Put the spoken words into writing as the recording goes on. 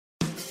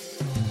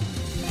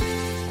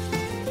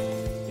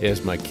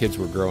As my kids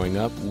were growing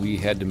up, we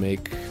had to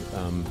make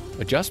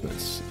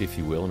adjustments, if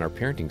you will, in our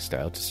parenting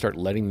style to start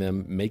letting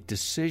them make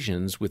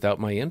decisions without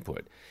my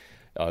input.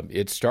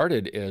 It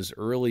started as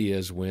early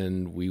as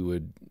when we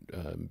would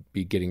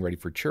be getting ready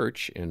for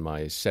church, and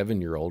my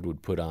 7-year-old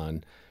would put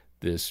on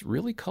this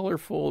really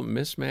colorful,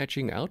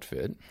 mismatching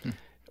outfit.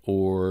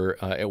 Or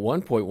at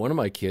one point, one of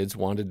my kids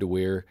wanted to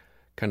wear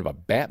kind of a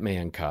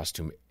Batman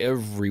costume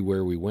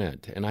everywhere we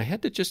went. And I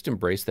had to just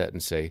embrace that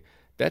and say,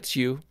 that's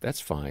you,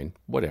 that's fine,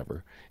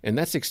 whatever. And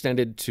that's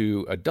extended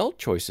to adult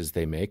choices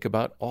they make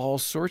about all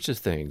sorts of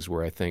things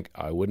where I think,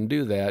 I wouldn't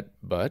do that,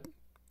 but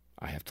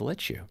I have to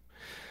let you.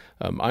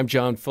 I'm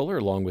John Fuller,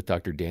 along with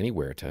Dr. Danny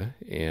Huerta,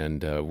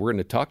 and we're going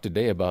to talk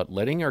today about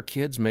letting our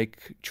kids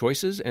make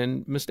choices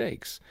and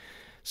mistakes.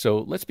 So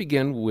let's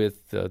begin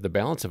with the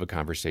balance of a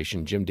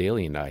conversation Jim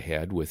Daly and I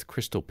had with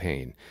Crystal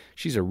Payne.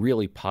 She's a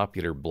really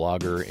popular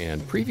blogger,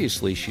 and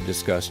previously she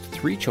discussed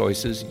 3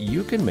 choices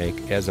you can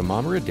make as a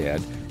mom or a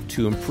dad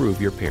to improve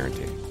your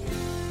parenting.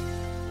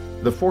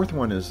 The fourth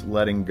one is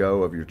letting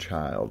go of your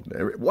child.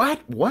 What?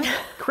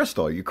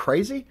 Crystal, are you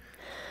crazy?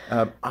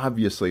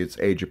 Obviously, it's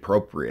age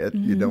appropriate.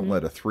 Mm-hmm. You don't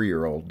let a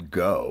 3-year-old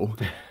go.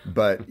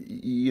 But,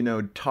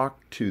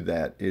 talk to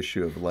that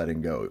issue of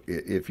letting go.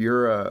 If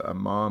you're a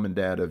mom and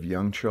dad of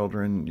young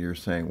children, you're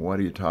saying, what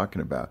are you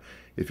talking about?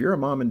 If you're a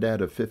mom and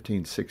dad of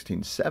 15,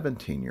 16,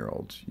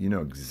 17-year-olds, you know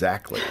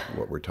exactly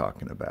what we're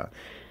talking about.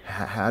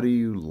 How do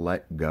you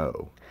let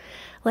go?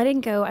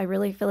 Letting go, I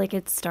really feel like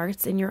it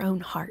starts in your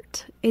own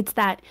heart. It's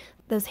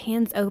those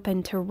hands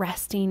open to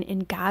resting in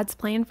God's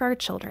plan for our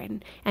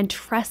children and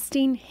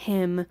trusting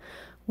Him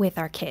with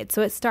our kids.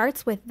 So it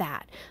starts with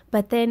that.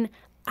 But then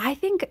I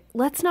think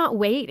let's not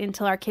wait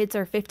until our kids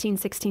are 15,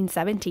 16,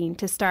 17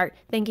 to start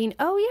thinking,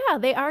 oh yeah,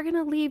 they are going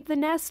to leave the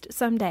nest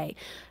someday.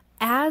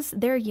 As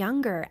they're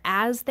younger,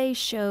 as they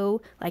show,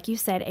 like you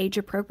said, age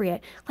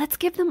appropriate, let's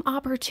give them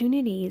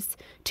opportunities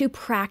to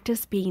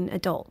practice being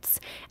adults.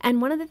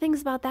 And one of the things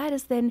about that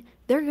is then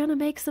they're going to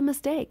make some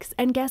mistakes.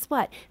 And guess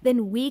what?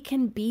 Then we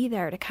can be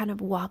there to kind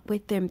of walk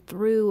with them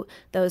through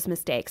those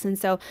mistakes. And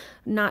so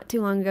not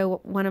too long ago,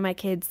 one of my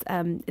kids,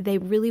 they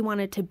really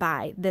wanted to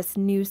buy this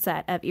new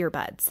set of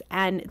earbuds.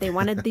 And they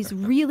wanted these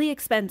really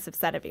expensive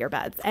set of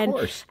earbuds.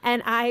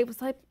 And I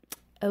was like,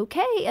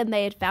 okay. And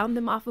they had found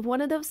them off of one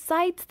of those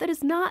sites that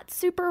is not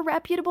super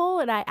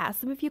reputable. And I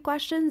asked them a few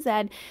questions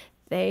and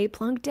they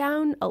plunked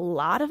down a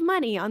lot of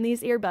money on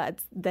these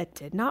earbuds that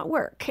did not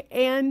work.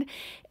 And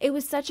it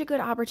was such a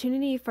good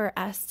opportunity for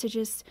us to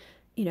just,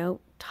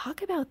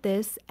 talk about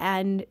this.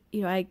 And,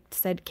 I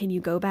said, can you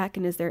go back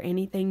and is there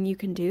anything you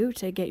can do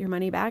to get your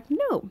money back?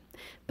 No.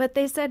 But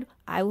they said,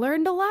 I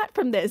learned a lot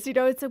from this,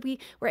 so we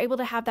were able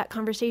to have that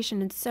conversation.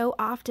 And so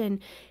often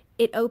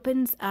it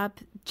opens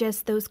up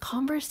just those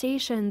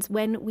conversations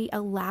when we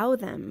allow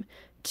them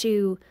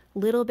to,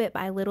 little bit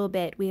by little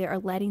bit, we are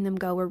letting them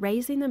go. We're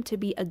raising them to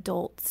be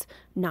adults,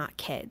 not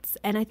kids.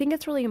 And I think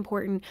it's really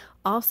important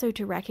also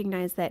to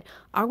recognize that,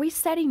 are we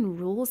setting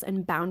rules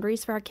and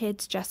boundaries for our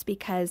kids just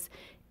because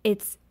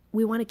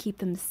we want to keep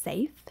them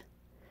safe?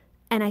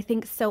 And I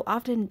think so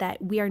often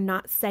that we are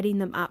not setting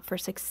them up for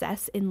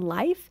success in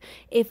life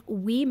if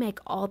we make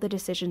all the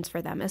decisions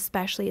for them,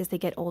 especially as they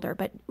get older,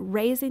 but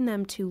raising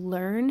them to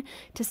learn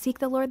to seek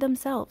the Lord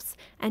themselves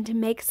and to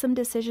make some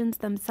decisions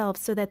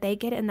themselves so that they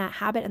get in that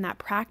habit and that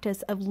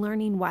practice of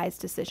learning wise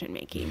decision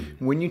making.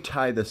 When you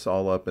tie this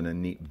all up in a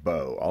neat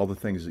bow, all the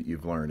things that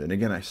you've learned, and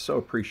again, I so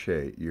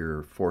appreciate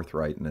your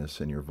forthrightness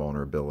and your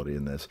vulnerability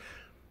in this,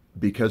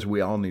 because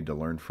we all need to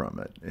learn from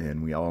it,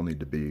 and we all need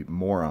to be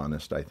more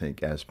honest, I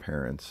think, as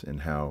parents in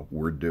how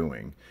we're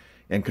doing,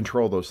 and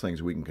control those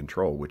things we can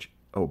control, which,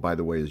 oh, by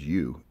the way, is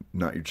you,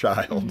 not your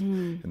child.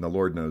 Mm-hmm. And the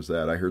Lord knows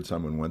that. I heard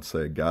someone once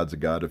say, God's a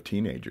God of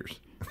teenagers,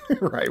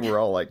 right? We're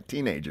all like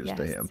teenagers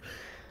to Him,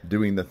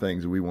 doing the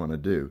things we want to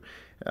do.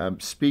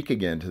 Speak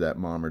again to that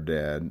mom or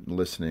dad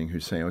listening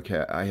who's saying,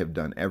 okay, I have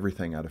done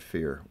everything out of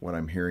fear. What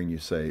I'm hearing you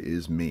say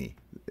is me.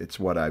 It's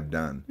what I've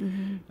done.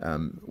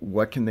 Mm-hmm.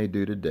 What can they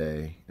do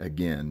today,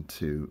 again,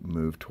 to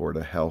move toward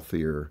a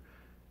healthier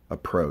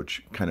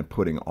approach, kind of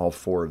putting all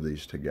 4 of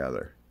these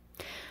together?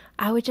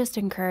 I would just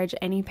encourage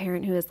any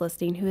parent who is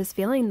listening, who is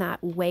feeling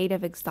that weight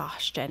of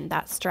exhaustion,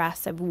 that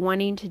stress of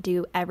wanting to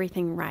do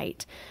everything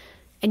right,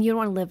 and you don't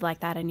want to live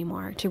like that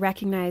anymore, to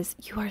recognize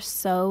you are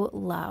so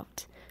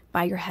loved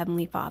by your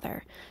Heavenly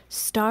Father.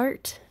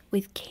 Start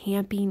with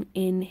camping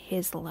in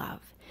His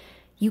love.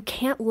 You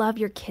can't love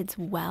your kids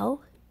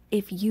well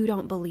if you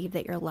don't believe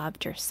that you're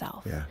loved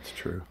yourself. Yeah, it's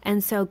true.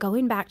 And so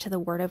going back to the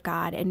Word of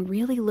God and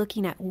really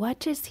looking at what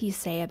does He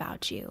say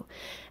about you,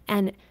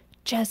 and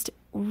just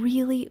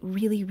really,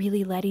 really,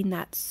 really letting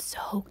that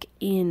soak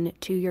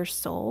into your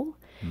soul.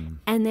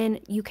 And then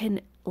you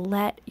can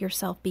let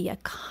yourself be a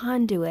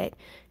conduit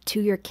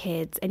to your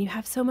kids, and you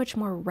have so much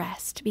more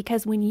rest,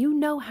 because when you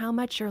know how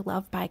much you're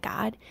loved by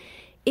God,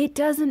 it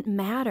doesn't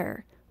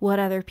matter what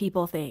other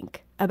people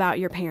think about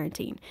your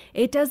parenting.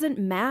 It doesn't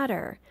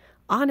matter,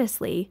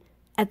 honestly,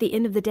 at the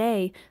end of the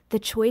day, the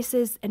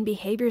choices and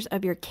behaviors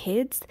of your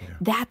kids,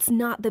 that's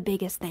not the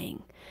biggest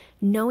thing.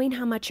 Knowing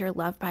how much you're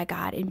loved by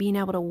God and being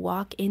able to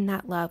walk in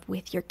that love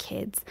with your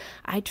kids,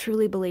 I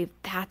truly believe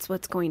that's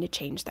what's going to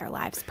change their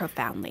lives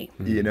profoundly.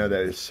 You know,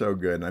 that is so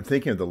good. And I'm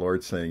thinking of the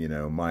Lord saying, you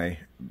know, my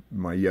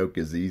yoke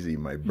is easy,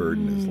 my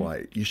burden is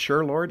light. You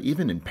sure, Lord?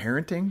 Even in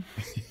parenting?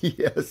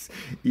 Yes,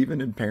 even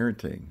in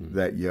parenting,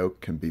 that yoke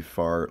can be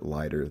far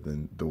lighter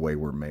than the way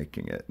we're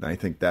making it. And I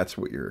think that's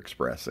what you're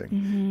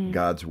expressing.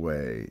 God's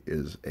way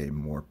is a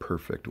more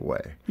perfect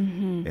way,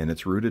 and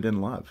it's rooted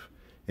in love.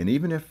 And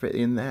even if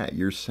in that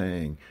you're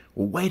saying,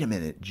 well, wait a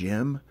minute,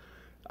 Jim,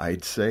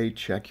 I'd say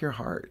check your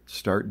heart.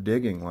 Start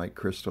digging like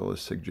Crystal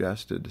has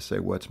suggested to say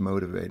what's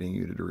motivating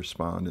you to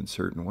respond in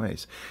certain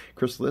ways.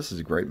 Crystal, this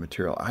is great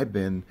material. I've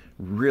been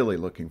really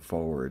looking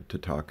forward to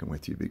talking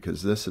with you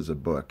because this is a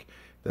book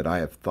that I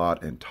have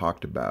thought and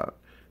talked about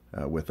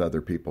with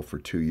other people for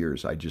 2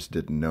 years. I just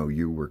didn't know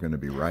you were going to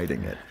be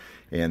writing it.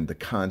 And the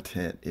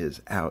content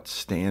is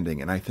outstanding.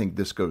 And I think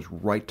this goes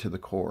right to the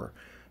core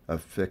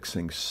of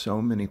fixing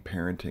so many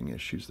parenting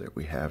issues that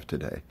we have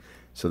today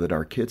so that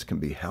our kids can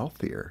be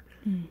healthier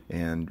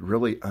and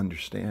really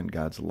understand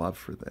God's love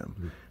for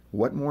them.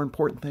 What more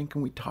important thing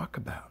can we talk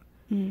about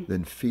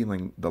than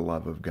feeling the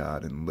love of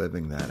God and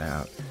living that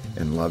out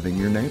and loving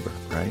your neighbor,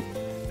 right?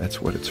 That's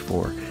what it's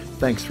for.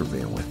 Thanks for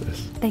being with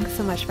us. Thanks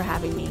so much for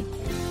having me.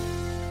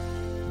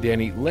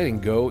 Danny, letting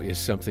go is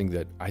something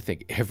that I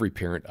think every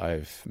parent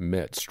I've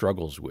met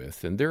struggles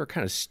with, and there are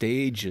kind of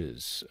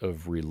stages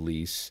of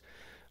release.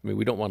 I mean,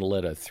 we don't want to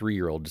let a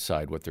 3-year-old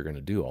decide what they're going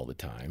to do all the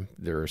time.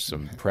 There are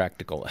some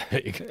practical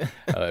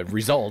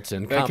results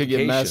and complications. That could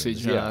get messy,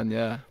 John,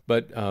 yeah.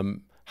 But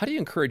how do you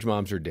encourage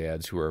moms or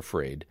dads who are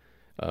afraid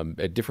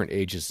at different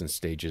ages and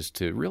stages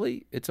to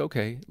really, it's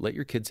okay, let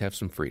your kids have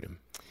some freedom?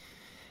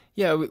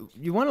 Yeah,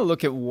 you want to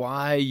look at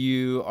why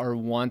you are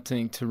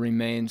wanting to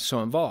remain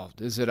so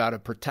involved. Is it out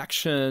of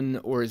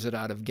protection or is it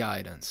out of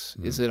guidance?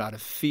 Is it out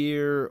of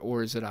fear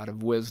or is it out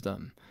of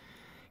wisdom?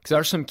 Because there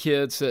are some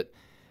kids that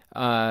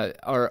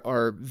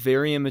are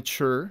very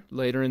immature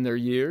later in their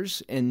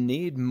years and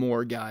need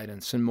more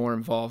guidance and more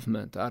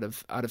involvement out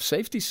of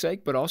safety's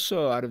sake, but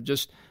also out of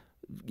just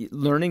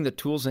learning the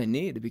tools they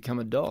need to become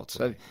adults.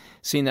 I've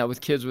seen that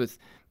with kids with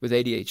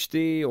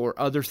ADHD or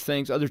other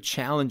things, other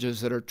challenges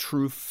that are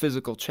true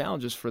physical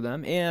challenges for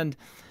them, and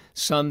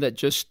some that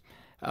just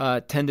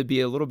tend to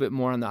be a little bit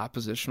more on the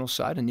oppositional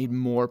side and need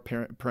more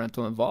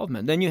parental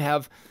involvement. Then you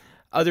have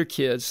other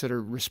kids that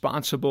are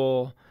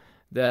responsible,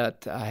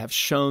 that have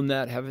shown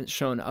that, haven't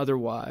shown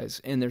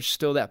otherwise, and there's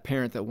still that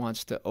parent that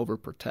wants to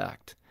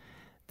overprotect.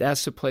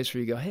 That's the place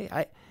where you go,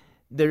 hey,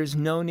 there's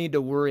no need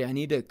to worry. I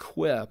need to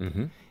equip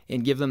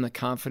and give them the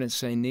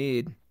confidence they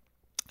need.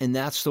 And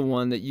that's the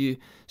one that you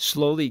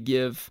slowly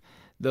give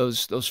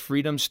those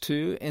freedoms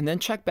to, and then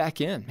check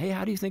back in. Hey,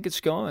 how do you think it's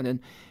going?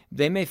 And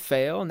they may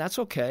fail, and that's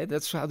okay.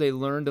 That's how they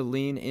learn to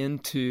lean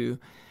into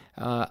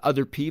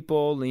other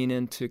people, lean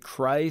into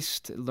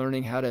Christ,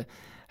 learning how to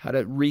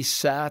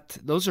reset.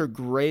 Those are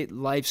great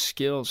life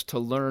skills to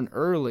learn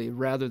early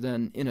rather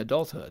than in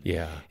adulthood.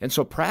 Yeah. And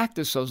so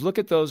practice those. Look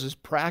at those as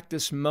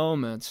practice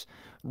moments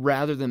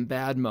rather than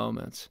bad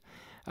moments.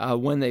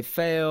 When they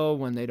fail,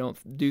 when they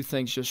don't do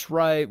things just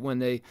right, when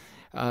they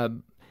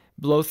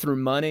blow through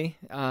money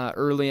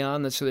early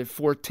on. Let's say they're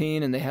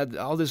 14 and they had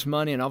all this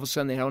money and all of a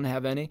sudden they don't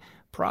have any.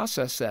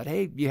 Process that.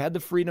 Hey, you had the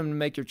freedom to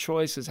make your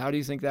choices. How do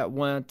you think that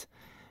went?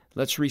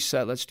 Let's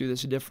reset. Let's do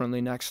this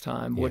differently next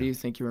time. What do you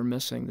think you were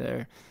missing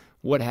there?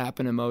 What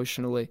happened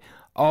emotionally?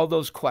 All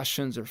those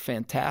questions are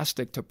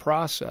fantastic to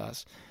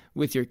process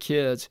with your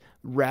kids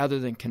rather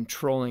than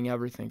controlling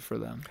everything for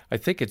them. I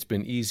think it's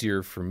been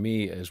easier for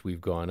me as we've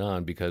gone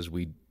on because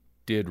we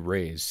did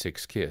raise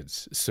 6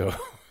 kids. So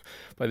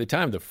by the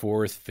time the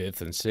 4th,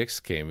 5th, and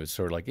 6th came, it's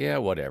sort of like, yeah,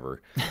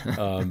 whatever.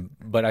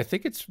 But I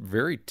think it's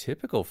very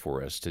typical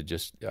for us to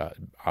just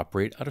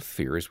operate out of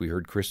fear, as we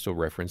heard Crystal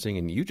referencing,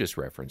 and you just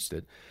referenced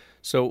it.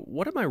 So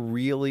what am I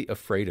really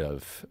afraid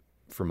of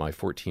for my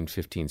 14,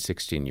 15,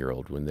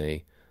 16-year-old when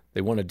they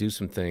want to do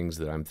some things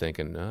that I'm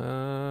thinking,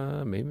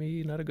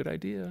 maybe not a good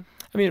idea?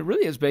 I mean, it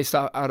really is based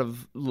out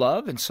of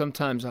love and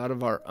sometimes out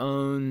of our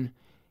own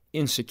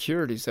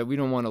insecurities that we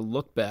don't want to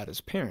look bad as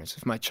parents.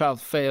 If my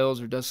child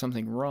fails or does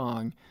something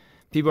wrong,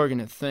 people are going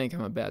to think I'm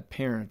a bad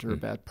parent or a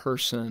bad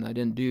person. I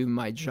didn't do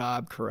my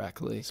job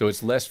correctly. So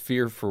it's less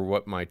fear for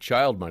what my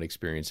child might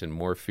experience and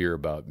more fear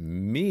about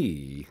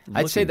me.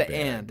 I'd say the bad.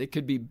 and. It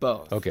could be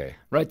both. Okay.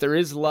 Right? There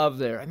is love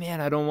there. Man,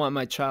 I don't want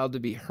my child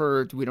to be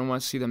hurt. We don't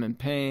want to see them in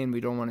pain.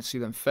 We don't want to see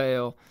them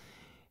fail.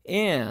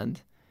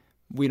 And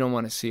we don't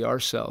want to see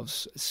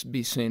ourselves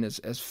be seen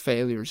as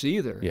failures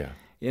either. Yeah.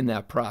 In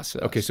that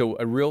process. Okay, so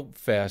a real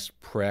fast,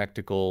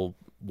 practical,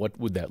 what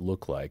would that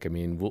look like? I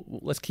mean,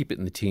 let's keep it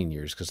in the teen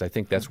years because I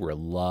think that's where a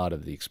lot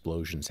of the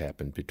explosions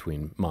happen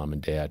between mom and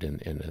dad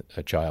and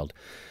a child.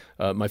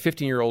 My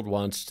 15-year-old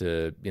wants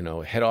to,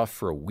 head off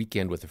for a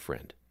weekend with a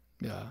friend.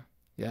 Yeah,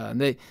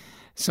 and they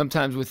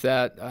sometimes with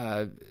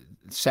that,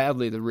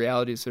 sadly, the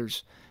reality is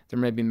there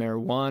may be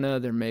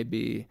marijuana, there may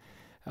be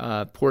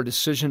poor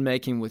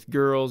decision-making with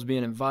girls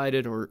being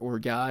invited or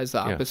guys, the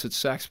opposite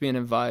sex being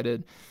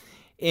invited.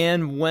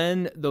 And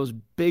when those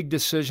big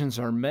decisions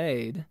are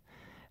made,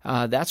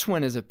 that's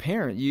when, as a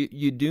parent,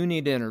 you do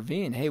need to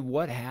intervene. Hey,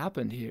 what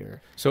happened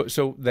here?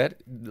 So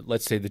that,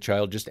 let's say the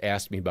child just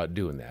asked me about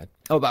doing that.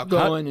 Oh, about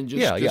going and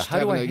just how do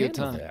having I a good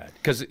handle time. that?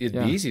 Because it'd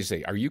be easy to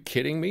say, "Are you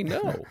kidding me?"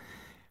 No.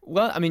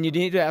 Well, I mean, you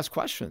need to ask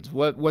questions.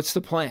 What's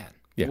the plan?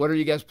 Yeah. What are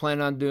you guys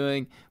planning on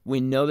doing?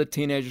 We know that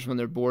teenagers, when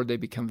they're bored, they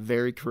become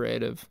very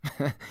creative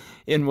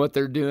in what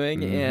they're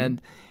doing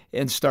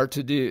and start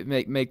to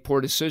make poor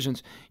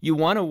decisions. You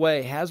want to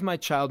weigh, has my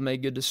child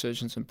made good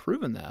decisions and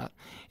proven that?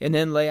 And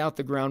then lay out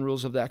the ground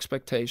rules of the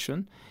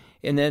expectation.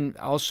 And then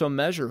also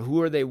measure, who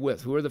are they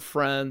with? Who are the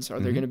friends? Are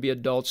there going to be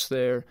adults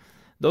there?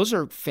 Those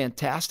are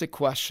fantastic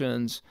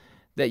questions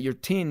that your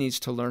teen needs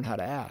to learn how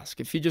to ask.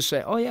 If you just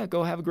say, oh yeah,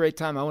 go have a great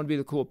time, I want to be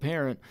the cool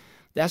parent,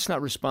 that's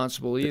not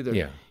responsible either.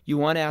 Yeah. You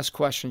want to ask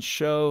questions,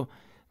 show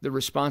the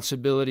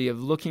responsibility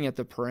of looking at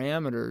the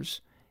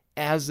parameters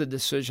as the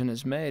decision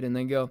is made, and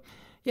then go,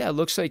 yeah, it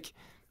looks like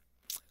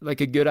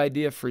a good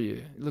idea for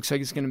you. It looks like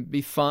it's going to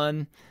be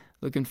fun.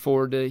 Looking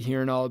forward to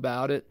hearing all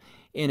about it.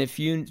 And if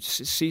you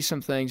see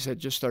some things that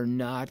just are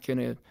not going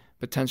to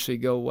potentially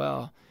go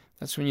well,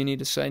 that's when you need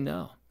to say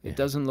no. It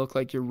doesn't look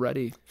like you're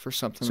ready for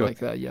something like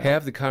that yet.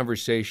 Have the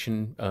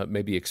conversation,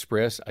 maybe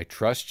express, I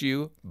trust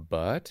you,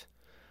 but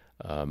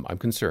I'm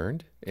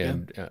concerned.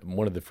 And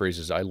one of the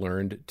phrases I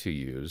learned to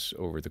use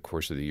over the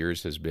course of the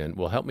years has been,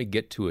 well, help me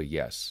get to a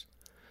yes.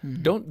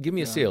 Mm-hmm. Don't give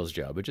me a sales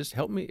job, but just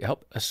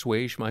help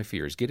assuage my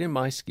fears. Get in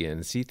my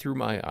skin, see through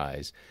my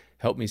eyes.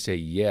 Help me say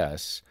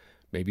yes.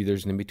 Maybe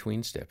there's an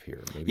in-between step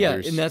here. Maybe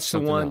and that's the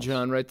one, else.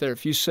 John, right there.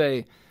 If you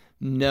say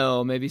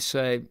no, maybe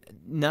say,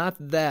 not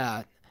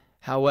that.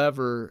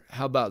 However,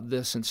 how about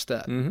this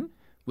instead? Mm-hmm.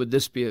 Would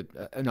this be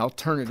an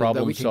alternative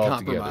that we can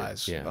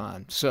compromise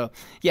on? So,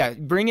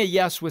 bring a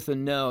yes with a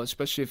no,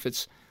 especially if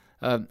it's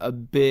a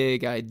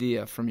big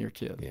idea from your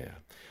kid. Yeah.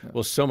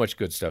 Well, so much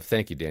good stuff.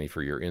 Thank you, Danny,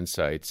 for your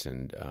insights.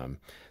 And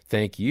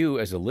thank you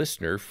as a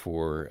listener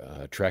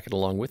for tracking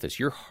along with us.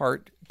 Your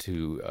heart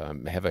to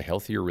have a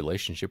healthier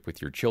relationship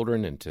with your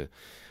children and to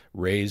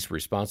raise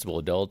responsible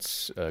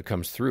adults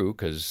comes through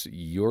because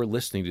you're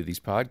listening to these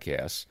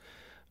podcasts,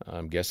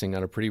 I'm guessing,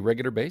 on a pretty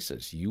regular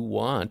basis. You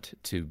want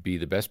to be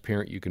the best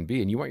parent you can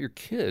be, and you want your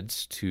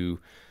kids to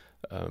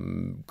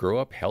grow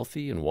up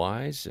healthy and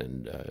wise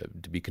and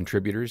to be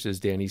contributors,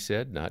 as Danny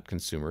said, not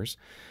consumers.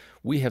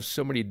 We have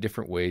so many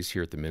different ways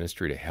here at the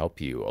ministry to help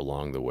you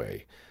along the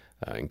way.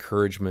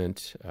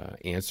 Encouragement,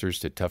 answers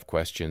to tough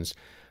questions.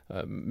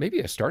 Maybe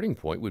a starting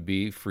point would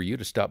be for you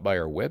to stop by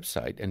our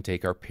website and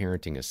take our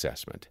parenting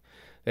assessment.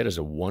 That is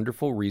a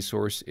wonderful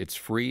resource. It's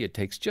free. It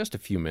takes just a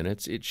few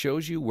minutes. It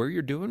shows you where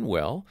you're doing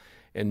well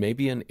and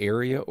maybe an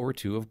area or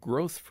two of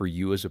growth for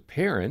you as a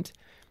parent.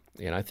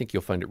 And I think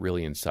you'll find it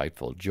really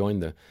insightful. Join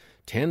the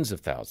tens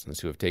of thousands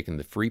who have taken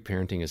the free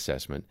parenting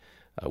assessment.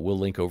 We'll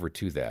link over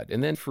to that.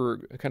 And then for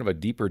kind of a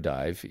deeper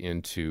dive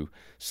into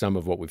some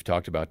of what we've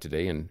talked about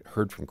today and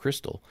heard from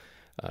Crystal,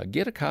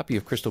 get a copy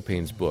of Crystal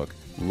Payne's book,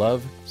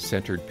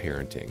 Love-Centered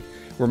Parenting.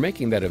 We're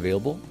making that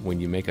available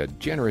when you make a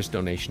generous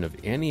donation of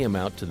any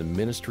amount to the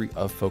Ministry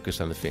of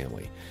Focus on the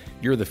Family.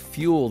 You're the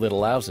fuel that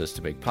allows us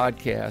to make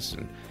podcasts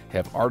and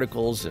have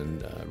articles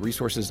and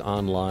resources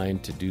online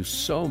to do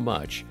so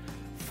much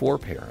for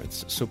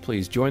parents. So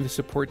please join the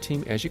support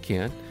team as you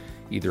can,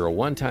 either a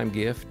one-time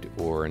gift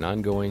or an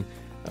ongoing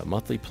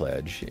monthly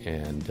pledge,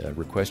 and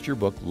request your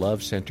book,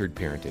 Love-Centered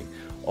Parenting.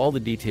 All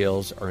the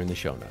details are in the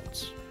show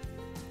notes.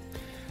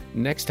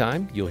 Next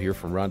time, you'll hear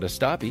from Rhonda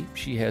Stoppe.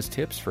 She has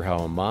tips for how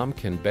a mom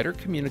can better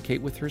communicate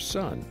with her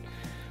son.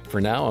 For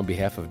now, on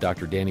behalf of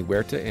Dr. Danny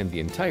Huerta and the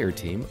entire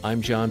team,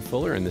 I'm John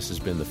Fuller, and this has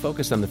been the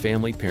Focus on the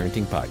Family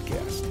Parenting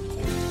Podcast.